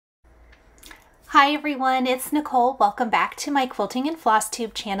Hi everyone, it's Nicole. Welcome back to my Quilting and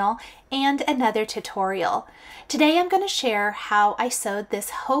Flosstube channel and another tutorial. Today I'm going to share how I sewed this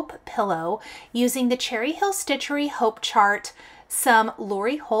Hope pillow using the Cherry Hill Stitchery Hope chart, some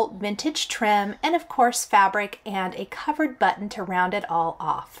Lori Holt vintage trim, and of course fabric and a covered button to round it all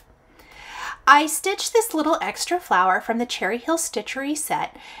off. I stitched this little extra flower from the Cherry Hill Stitchery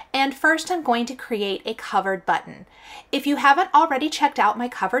set, and first I'm going to create a covered button. If you haven't already checked out my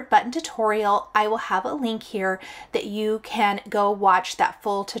covered button tutorial, I will have a link here that you can go watch that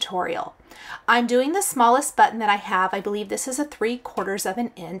full tutorial. I'm doing the smallest button that I have. I believe this is a 3/4 of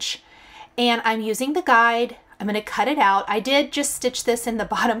an inch, and I'm using the guide. I'm going to cut it out. I did just stitch this in the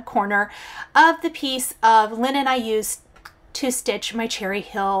bottom corner of the piece of linen I used to stitch my Cherry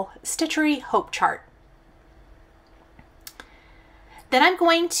Hill Stitchery Hope chart. Then I'm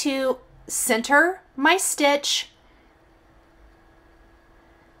going to center my stitch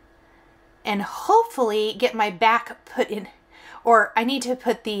and hopefully get my back put in, or I need to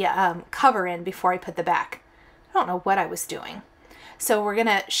put the cover in before I put the back. I don't know what I was doing. So we're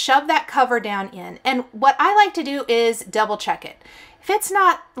gonna shove that cover down in. And what I like to do is double check it. If it's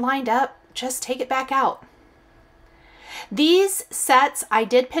not lined up, just take it back out. These sets I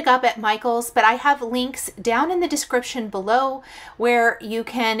did pick up at Michael's, but I have links down in the description below where you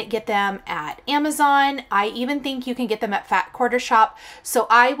can get them at Amazon. I even think you can get them at Fat Quarter Shop. So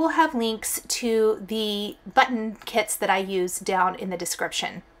I will have links to the button kits that I use down in the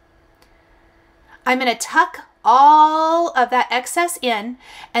description. I'm going to tuck all of that excess in,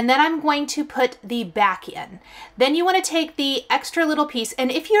 and then I'm going to put the back in. Then you want to take the extra little piece, and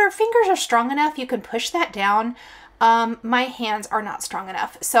if your fingers are strong enough, you can push that down. My hands are not strong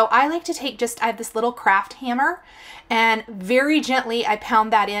enough. So I like to take I have this little craft hammer, and very gently I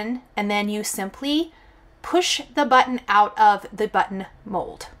pound that in, and then you simply push the button out of the button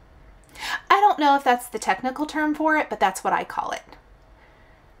mold. I don't know if that's the technical term for it, but that's what I call it.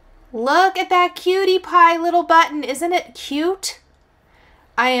 Look at that cutie pie little button. Isn't it cute?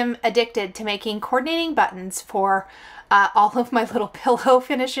 I am addicted to making coordinating buttons for all of my little pillow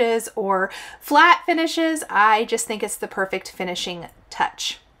finishes or flat finishes. I just think it's the perfect finishing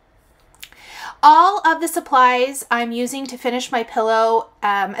touch. All of the supplies I'm using to finish my pillow,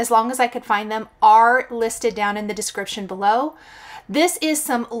 as long as I could find them, are listed down in the description below. This is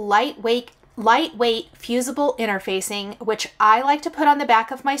some lightweight fusible interfacing, which I like to put on the back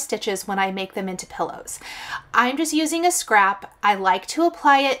of my stitches when I make them into pillows. I'm just using a scrap. I like to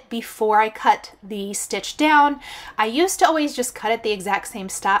apply it before I cut the stitch down. I used to always just cut it the exact same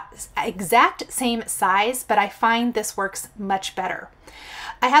size, but I find this works much better.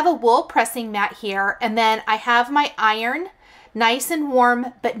 I have a wool pressing mat here, and then I have my iron, nice and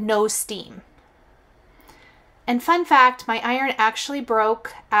warm, but no steam. And fun fact, my iron actually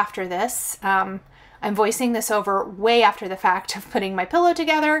broke after this. I'm voicing this over way after the fact of putting my pillow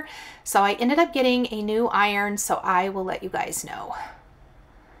together. So I ended up getting a new iron, so I will let you guys know.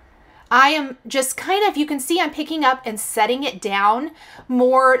 I am just kind of, you can see I'm picking up and setting it down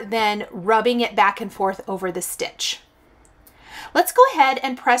more than rubbing it back and forth over the stitch. Let's go ahead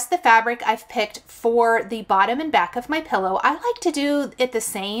and press the fabric I've picked for the bottom and back of my pillow. I like to do it the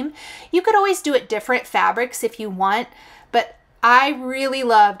same. You could always do it different fabrics if you want, but I really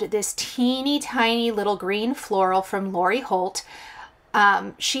loved this teeny tiny little green floral from Lori Holt.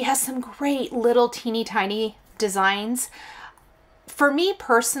 She has some great little teeny tiny designs. For me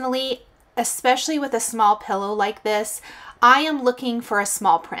personally, especially with a small pillow like this, I am looking for a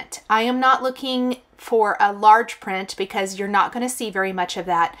small print. I am not looking for a large print because you're not going to see very much of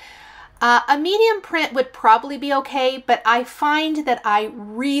that. A medium print would probably be okay, but I find that I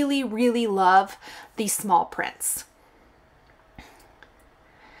really, really love these small prints.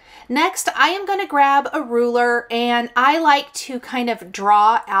 Next, I am going to grab a ruler, and I like to kind of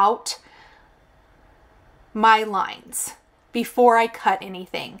draw out my lines before I cut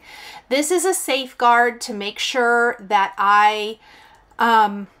anything. This is a safeguard to make sure that I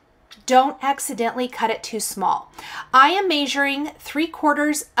don't accidentally cut it too small. I am measuring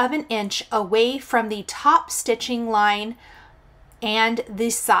 3/4 of an inch away from the top stitching line and the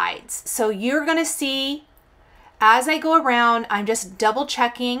sides. So you're going to see as I go around, I'm just double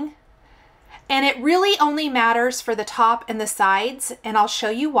checking, and it really only matters for the top and the sides, and I'll show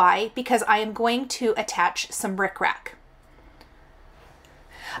you why, because I am going to attach some Ric Rac.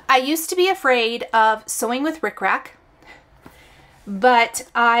 I used to be afraid of sewing with Ric Rac, but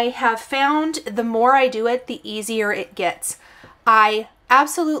I have found the more I do it, the easier it gets. I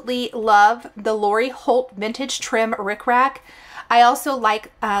absolutely love the Lori Holt Vintage Trim Ric Rac. I also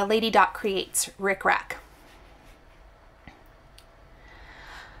like Lady Dot Creates Ric Rac.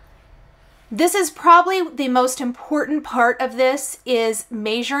 This is probably the most important part of this, is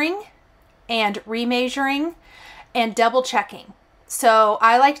measuring and remeasuring and double checking. So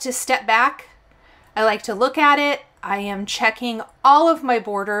I like to step back. I like to look at it. I am checking all of my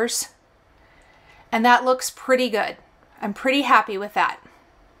borders, and that looks pretty good. I'm pretty happy with that.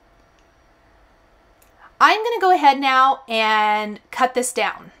 I'm going to go ahead now and cut this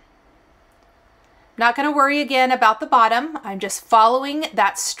down. Not going to worry again about the bottom. I'm just following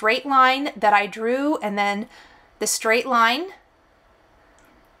that straight line that I drew, and then the straight line.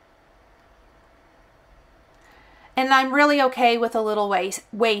 And I'm really okay with a little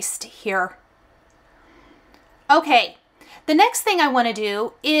waist here. Okay, the next thing I want to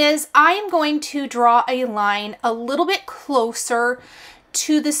do is I am going to draw a line a little bit closer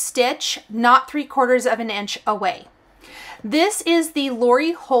to the stitch, not 3/4 of an inch away. This is the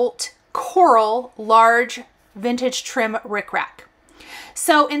Lori Holt Coral Large Vintage Trim Ric Rac.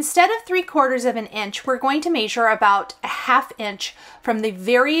 So instead of 3/4 of an inch, we're going to measure about a 1/2 inch from the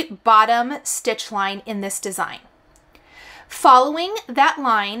very bottom stitch line in this design. Following that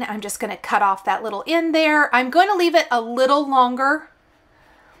line, I'm just going to cut off that little end there. I'm going to leave it a little longer.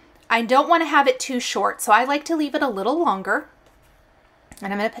 I don't want to have it too short, so I like to leave it a little longer.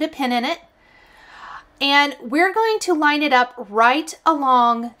 And I'm going to put a pin in it. And we're going to line it up right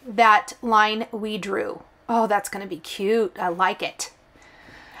along that line we drew. Oh, that's going to be cute. I like it.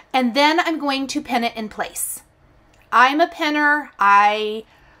 And then I'm going to pin it in place. I'm a pinner. I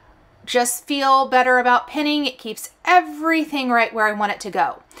just feel better about pinning. It keeps everything right where I want it to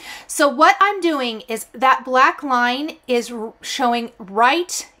go. So what I'm doing is that black line is showing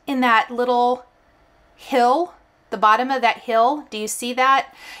right in that little hill, the bottom of that hill. Do you see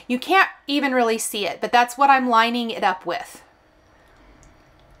that? You can't even really see it, but that's what I'm lining it up with.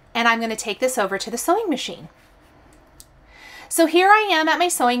 And I'm going to take this over to the sewing machine. So here I am at my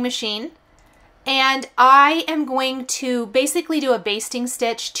sewing machine, and I am going to basically do a basting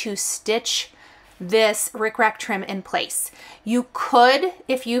stitch to stitch this Ric Rac trim in place. You could,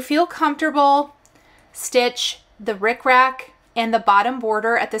 if you feel comfortable, stitch the Ric Rac and the bottom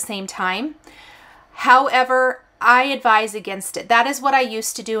border at the same time. However, I advise against it. That is what I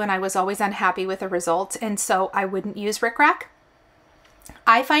used to do, and I was always unhappy with the results, and so I wouldn't use Ric Rac.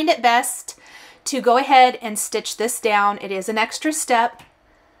 I find it best to go ahead and stitch this down. It is an extra step.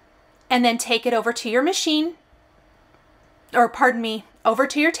 And then take it over to your machine, or pardon me, over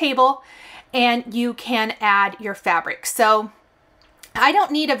to your table, and you can add your fabric. So I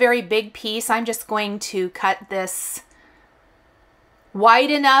don't need a very big piece. I'm just going to cut this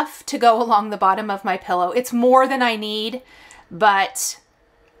wide enough to go along the bottom of my pillow. It's more than I need, but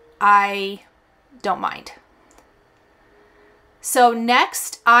I don't mind. So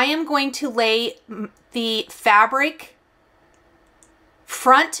next, I am going to lay the fabric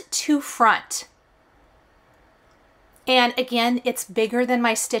front to front. And again, it's bigger than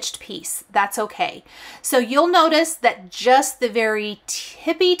my stitched piece. That's okay. So you'll notice that just the very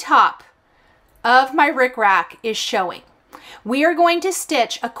tippy top of my Ric Rac is showing. We are going to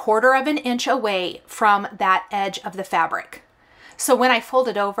stitch 1/4 of an inch away from that edge of the fabric. So when I fold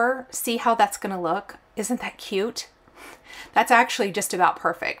it over, see how that's going to look? Isn't that cute? That's actually just about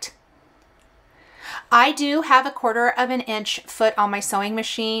perfect. I do have 1/4 of an inch foot on my sewing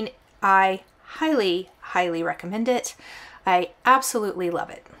machine. I highly, highly recommend it. I absolutely love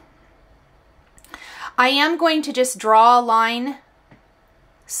it. I am going to just draw a line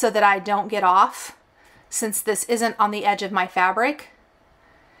so that I don't get off, since this isn't on the edge of my fabric.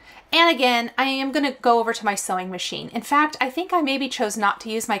 And again, I am going to go over to my sewing machine. In fact, I think I maybe chose not to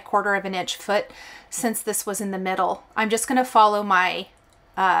use my 1/4 of an inch foot since this was in the middle. I'm just going to follow my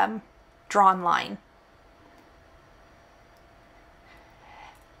drawn line.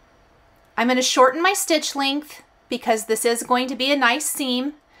 I'm going to shorten my stitch length because this is going to be a nice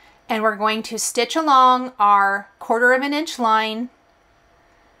seam, and we're going to stitch along our 1/4 of an inch line,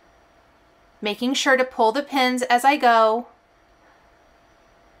 making sure to pull the pins as I go.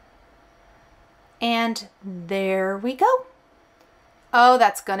 And there we go. Oh,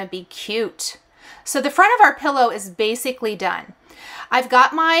 that's going to be cute. So the front of our pillow is basically done. I've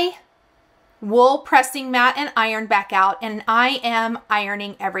got my wool pressing mat and iron back out, and I am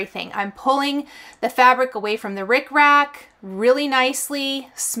ironing everything. I'm pulling the fabric away from the Ric Rac really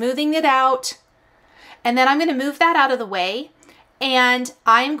nicely, smoothing it out, and then I'm going to move that out of the way, and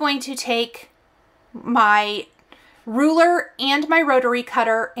I'm going to take my ruler and my rotary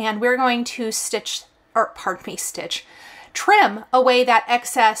cutter, and we're going to stitch, or pardon me, trim away that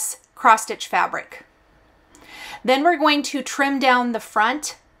excess cross-stitch fabric. Then we're going to trim down the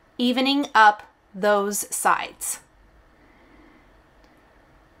front, evening up those sides.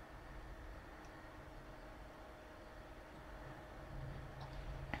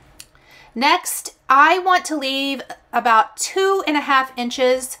 Next, I want to leave about 2.5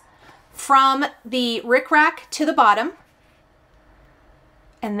 inches from the Ric Rac to the bottom.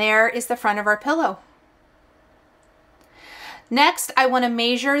 And there is the front of our pillow. Next, I want to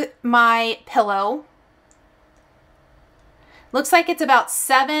measure my pillow. Looks like it's about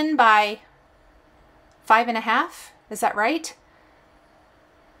 7 by 5.5. Is that right?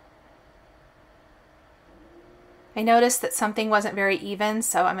 I noticed that something wasn't very even,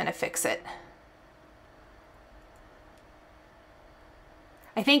 so I'm going to fix it.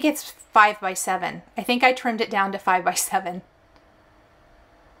 I think it's 5 by 7. I think I trimmed it down to 5 by 7.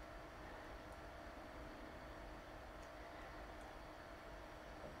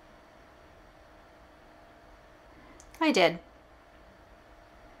 I did.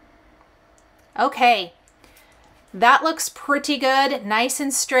 Okay, that looks pretty good, nice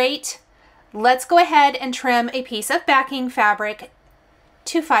and straight. Let's go ahead and trim a piece of backing fabric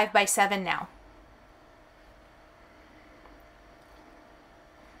to 5 by 7 now.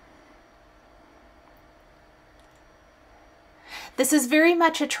 This is very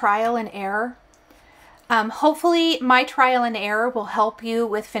much a trial and error. Hopefully my trial and error will help you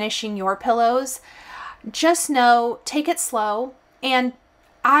with finishing your pillows. Just know, take it slow, and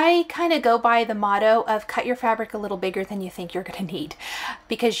I kind of go by the motto of cut your fabric a little bigger than you think you're going to need,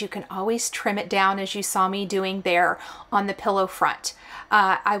 because you can always trim it down, as you saw me doing there on the pillow front.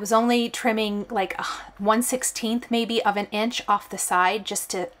 I was only trimming like 1/16 maybe of an inch off the side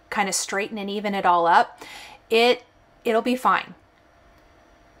just to kind of straighten and even it all up. It'll be fine.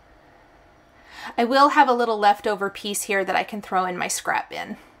 I will have a little leftover piece here that I can throw in my scrap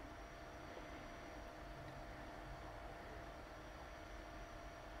bin.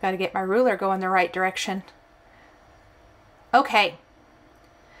 Got to get my ruler going the right direction. Okay.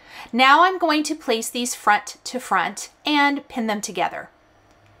 Now I'm going to place these front to front and pin them together.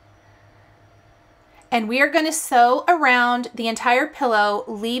 And we are going to sew around the entire pillow,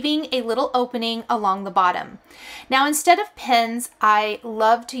 leaving a little opening along the bottom. Now, instead of pins, I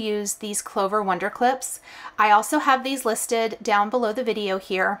love to use these Clover Wonder Clips. I also have these listed down below the video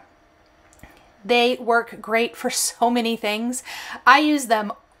here. They work great for so many things. I use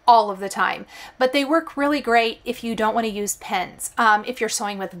them all of the time, but they work really great if you don't want to use pins. If you're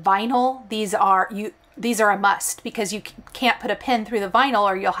sewing with vinyl, these are a must, because you can't put a pin through the vinyl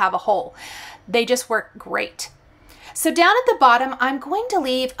or you'll have a hole. They just work great. So down at the bottom, I'm going to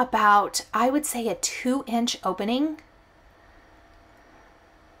leave about, I would say, a 2-inch opening.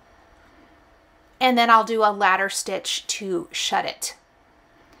 And then I'll do a ladder stitch to shut it.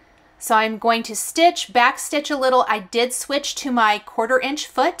 So I'm going to stitch, back stitch a little. I did switch to my 1/4 inch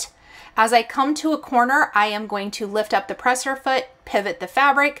foot. As I come to a corner, I am going to lift up the presser foot, pivot the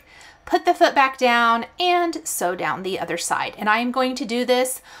fabric, put the foot back down, and sew down the other side. And I am going to do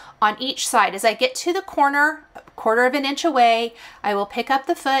this on each side. As I get to the corner, 1/4 of an inch away, I will pick up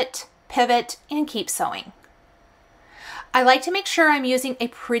the foot, pivot, and keep sewing. I like to make sure I'm using a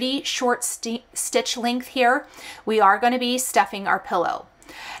pretty short stitch length here. We are going to be stuffing our pillow.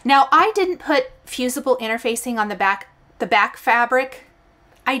 Now, I didn't put fusible interfacing on the back fabric.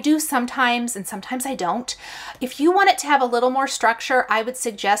 I do sometimes, and sometimes I don't. If you want it to have a little more structure, I would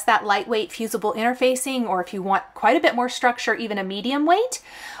suggest that lightweight fusible interfacing, or if you want quite a bit more structure, even a medium weight,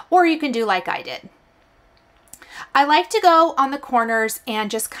 or you can do like I did. I like to go on the corners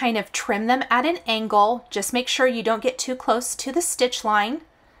and just kind of trim them at an angle. Just make sure you don't get too close to the stitch line.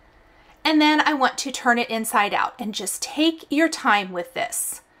 And then I want to turn it inside out, and just take your time with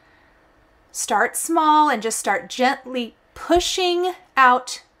this. Start small and just start gently pushing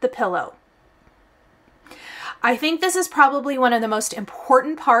out the pillow. I think this is probably one of the most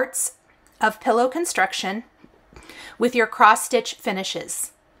important parts of pillow construction with your cross stitch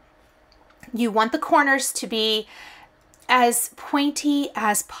finishes. You want the corners to be as pointy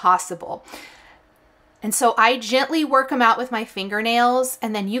as possible. And so I gently work them out with my fingernails,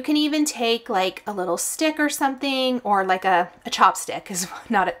 and then you can even take like a little stick or something, or like a chopstick, is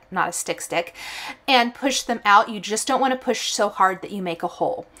not a stick, and push them out. You just don't want to push so hard that you make a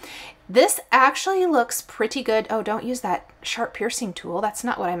hole. This actually looks pretty good. Oh, don't use that sharp piercing tool. That's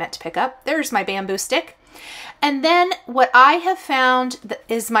not what I meant to pick up. There's my bamboo stick. And then what I have found that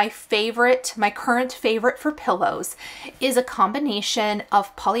is my favorite, my current favorite for pillows, is a combination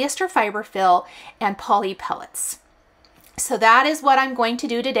of polyester fiber fill and poly pellets. So that is what I'm going to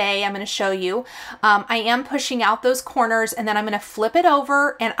do today. I'm going to show you. I am pushing out those corners, and then I'm going to flip it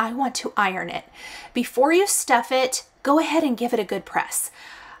over, and I want to iron it. Before you stuff it, go ahead and give it a good press.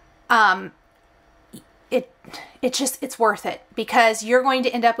 it's worth it, because you're going to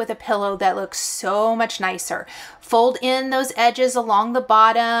end up with a pillow that looks so much nicer. Fold in those edges along the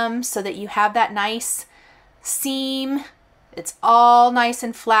bottom so that you have that nice seam. It's all nice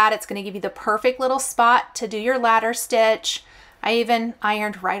and flat. It's going to give you the perfect little spot to do your ladder stitch. I even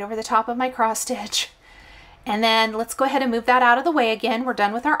ironed right over the top of my cross stitch. And then let's go ahead and move that out of the way again. We're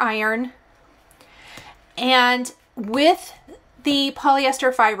done with our iron. And with the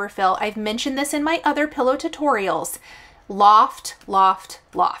polyester fiber fill, I've mentioned this in my other pillow tutorials, loft, loft,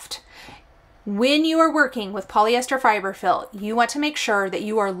 loft. When you are working with polyester fiber fill, you want to make sure that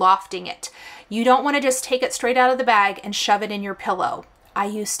you are lofting it. You don't want to just take it straight out of the bag and shove it in your pillow. I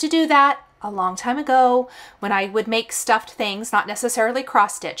used to do that a long time ago when I would make stuffed things, not necessarily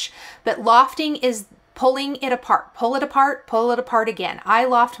cross stitch, but lofting is pulling it apart, pull it apart again. I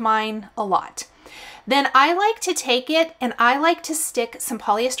loft mine a lot. Then I like to take it and I like to stick some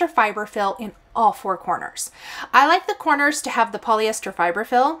polyester fiber fill in all four corners. I like the corners to have the polyester fiber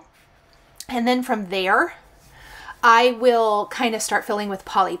fill, and then from there I will kind of start filling with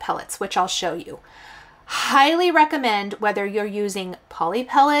poly pellets, which I'll show you. Highly recommend, whether you're using poly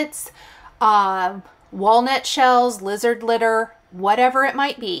pellets, walnut shells, lizard litter, whatever it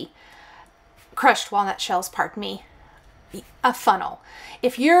might be, crushed walnut shells, pardon me, a funnel.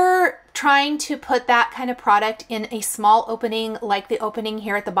 If you're trying to put that kind of product in a small opening like the opening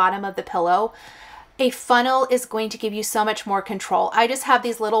here at the bottom of the pillow, a funnel is going to give you so much more control. I just have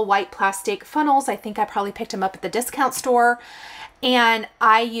these little white plastic funnels. I think I probably picked them up at the discount store, and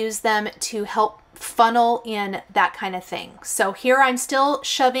I use them to help funnel in that kind of thing. So here I'm still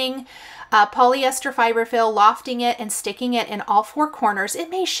shoving polyester fiber fill, lofting it and sticking it in all four corners. It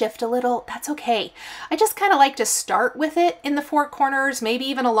may shift a little, that's okay. I just kind of like to start with it in the four corners, maybe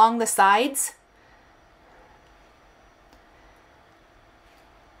even along the sides.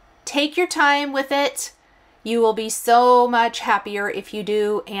 Take your time with it. You will be so much happier if you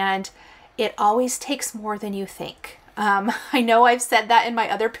do, and it always takes more than you think. I know I've said that in my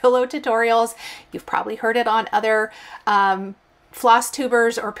other pillow tutorials. You've probably heard it on other floss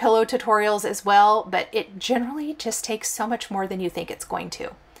tubers or pillow tutorials as well, but it generally just takes so much more than you think it's going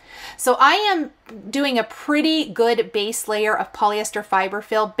to. So I am doing a pretty good base layer of polyester fiber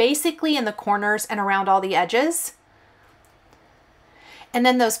fill, basically in the corners and around all the edges. And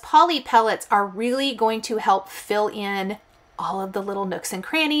then those poly pellets are really going to help fill in all of the little nooks and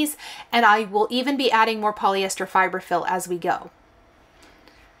crannies, and I will even be adding more polyester fiber fill as we go.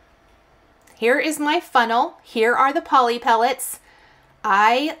 Here is my funnel. Here are the poly pellets.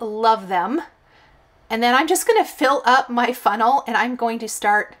 I love them. And then I'm just going to fill up my funnel, and I'm going to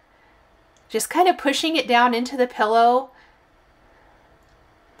start just kind of pushing it down into the pillow,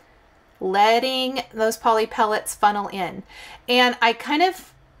 letting those poly pellets funnel in. And I kind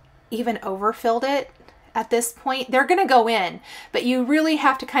of even overfilled it at this point. They're going to go in, but you really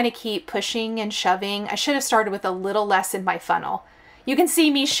have to kind of keep pushing and shoving. I should have started with a little less in my funnel. You can see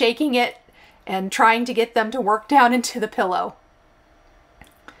me shaking it and trying to get them to work down into the pillow.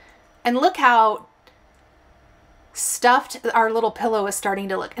 And look how stuffed our little pillow is starting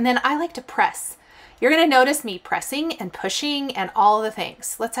to look. And then I like to press. You're going to notice me pressing and pushing and all the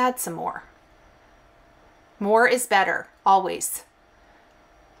things. Let's add some more. More is better, always.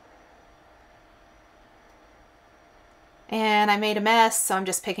 And I made a mess, so I'm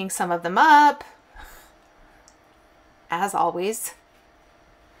just picking some of them up, as always.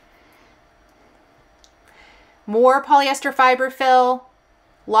 More polyester fiber fill,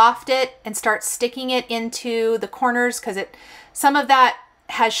 loft it and start sticking it into the corners, because some of that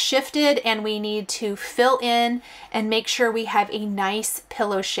has shifted and we need to fill in and make sure we have a nice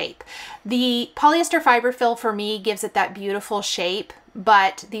pillow shape. The polyester fiber fill for me gives it that beautiful shape,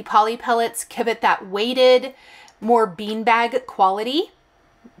 but the poly pellets give it that weighted, more beanbag quality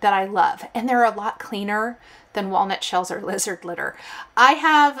that I love. And they're a lot cleaner than walnut shells or lizard litter. I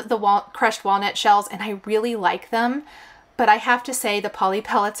have the crushed walnut shells and I really like them, but I have to say the poly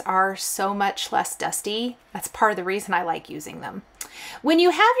pellets are so much less dusty. That's part of the reason I like using them. When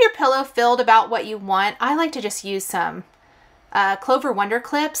you have your pillow filled about what you want, I like to just use some Clover Wonder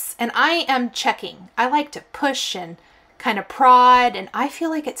clips, and I am checking. I like to push and kind of prod, and I feel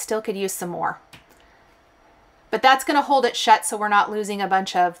like it still could use some more. But that's going to hold it shut so we're not losing a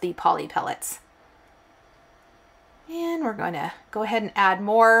bunch of the poly pellets. And we're going to go ahead and add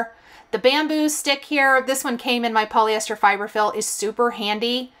more. The bamboo stick here, this one came in my polyester fiber fill, is super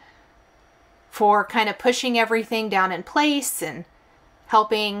handy for kind of pushing everything down in place and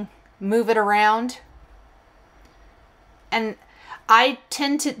helping move it around. And I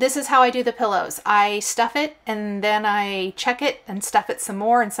tend to, this is how I do the pillows. I stuff it and then I check it and stuff it some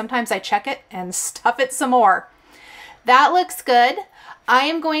more. And sometimes I check it and stuff it some more. That looks good. I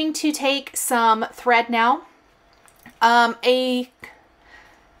am going to take some thread now. A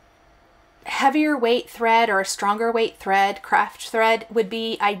heavier weight thread or a stronger weight thread, craft thread would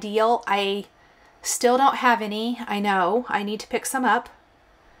be ideal. I still don't have any. I know I need to pick some up.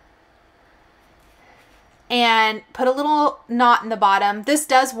 And put a little knot in the bottom. This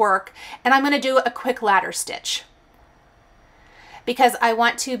does work. And I'm going to do a quick ladder stitch because I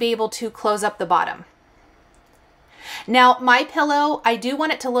want to be able to close up the bottom. Now my pillow, I do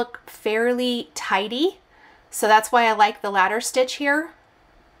want it to look fairly tidy. So that's why I like the ladder stitch here.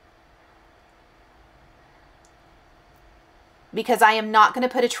 Because I am not going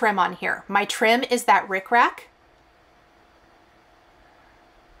to put a trim on here. My trim is that Ric Rac.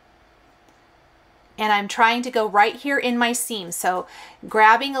 And I'm trying to go right here in my seam. So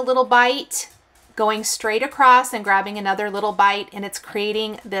grabbing a little bite, going straight across and grabbing another little bite, and it's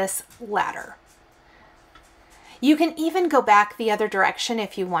creating this ladder. You can even go back the other direction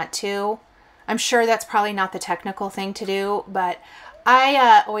if you want to. I'm sure that's probably not the technical thing to do, but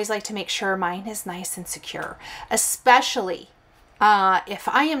I always like to make sure mine is nice and secure, especially if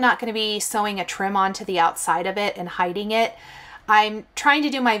I am not going to be sewing a trim onto the outside of it and hiding it. I'm trying to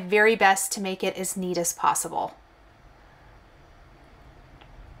do my very best to make it as neat as possible.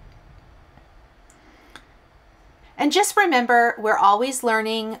 And just remember, we're always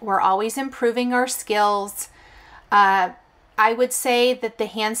learning, we're always improving our skills. I would say that the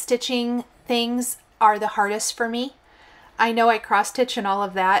hand stitching things are the hardest for me. I know I cross stitch and all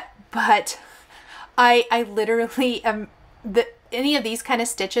of that, but I literally am, any of these kind of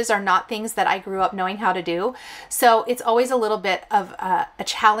stitches are not things that I grew up knowing how to do. So it's always a little bit of a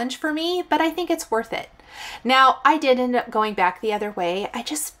challenge for me, but I think it's worth it. Now, I did end up going back the other way. I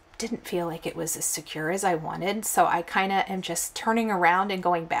just didn't feel like it was as secure as I wanted. So I kind of am just turning around and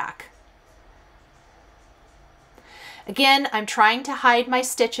going back. Again, I'm trying to hide my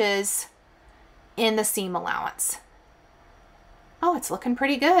stitches in the seam allowance. Oh, it's looking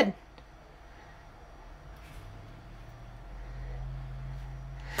pretty good.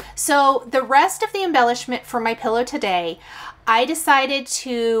 So the rest of the embellishment for my pillow today, I decided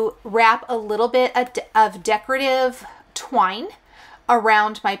to wrap a little bit of decorative twine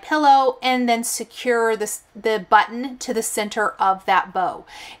around my pillow and then secure the button to the center of that bow.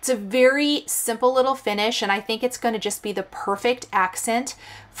 It's a very simple little finish, and I think it's going to just be the perfect accent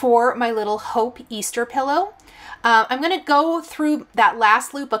for my little Hope Easter pillow. I'm going to go through that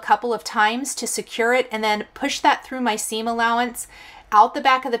last loop a couple of times to secure it and then push that through my seam allowance out the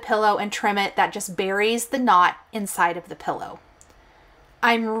back of the pillow and trim it. That just buries the knot inside of the pillow.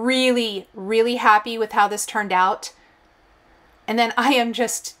 I'm really, really happy with how this turned out. And then I am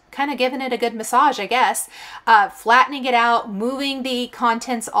just kind of giving it a good massage, I guess. Flattening it out, moving the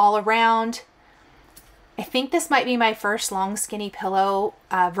contents all around. I think this might be my first long skinny pillow,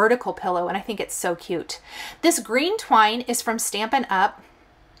 vertical pillow, and I think it's so cute. This green twine is from Stampin' Up.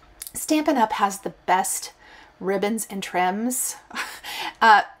 Stampin' Up has the best ribbons and trims,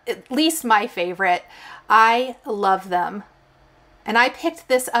 at least my favorite. I love them. And I picked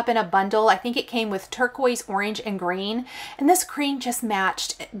this up in a bundle. I think it came with turquoise, orange, and green. And this green just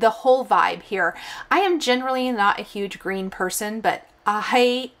matched the whole vibe here. I am generally not a huge green person, but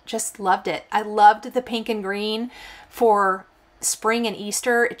I just loved it. I loved the pink and green for spring and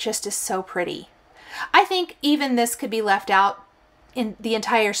Easter. It just is so pretty. I think even this could be left out in the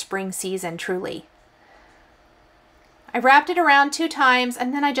entire spring season, truly. I wrapped it around 2 times,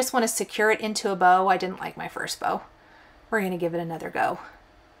 and then I just want to secure it into a bow. I didn't like my first bow. We're going to give it another go.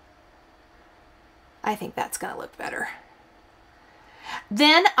 I think that's going to look better.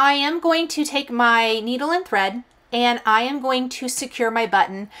 Then I am going to take my needle and thread, and I am going to secure my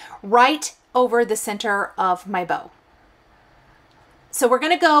button right over the center of my bow. So we're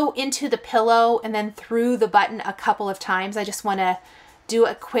going to go into the pillow and then through the button a couple of times. I just want to do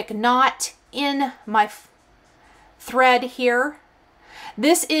a quick knot in my thread here.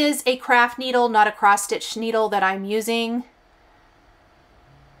 This is a craft needle, not a cross stitch needle that I'm using.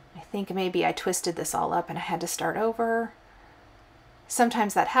 I think maybe I twisted this all up and I had to start over.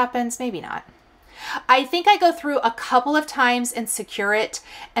 Sometimes that happens, maybe not. I think I go through a couple of times and secure it,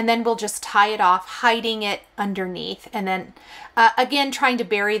 and then we'll just tie it off, hiding it underneath, and then again trying to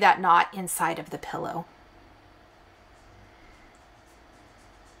bury that knot inside of the pillow.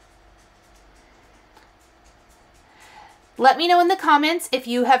 Let me know in the comments if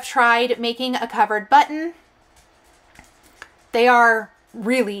you have tried making a covered button. They are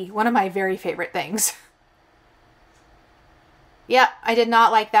really one of my very favorite things. Yeah, I did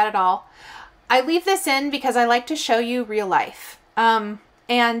not like that at all. I leave this in because I like to show you real life.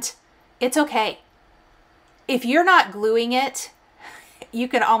 And it's okay. If you're not gluing it, you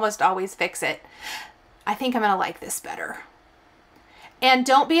can almost always fix it. I think I'm gonna like this better. And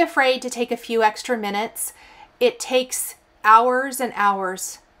don't be afraid to take a few extra minutes. It takes hours and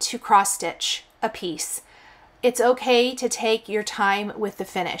hours to cross stitch a piece. It's okay to take your time with the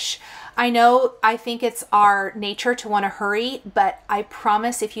finish. I think it's our nature to want to hurry, but I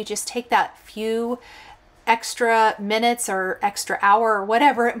promise if you just take that few extra minutes or extra hour or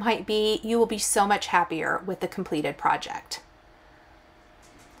whatever it might be, you will be so much happier with the completed project.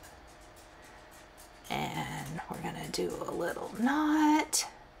 And we're gonna do a little knot.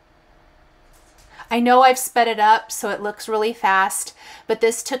 I know I've sped it up so it looks really fast, but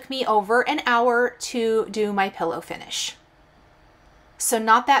this took me over an hour to do my pillow finish. So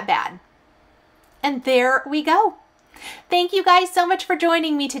not that bad. And there we go. Thank you guys so much for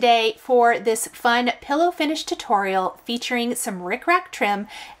joining me today for this fun pillow finish tutorial featuring some Ric Rac trim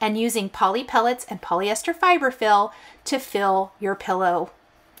and using poly pellets and polyester fiber fill to fill your pillow.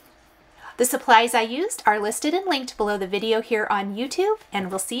 The supplies I used are listed and linked below the video here on YouTube, and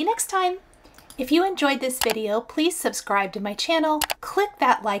we'll see you next time. If you enjoyed this video, please subscribe to my channel, click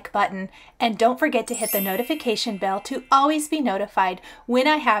that like button, and don't forget to hit the notification bell to always be notified when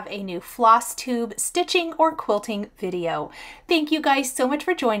I have a new Flosstube stitching or quilting video. Thank you guys so much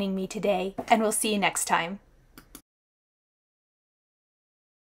for joining me today, and we'll see you next time.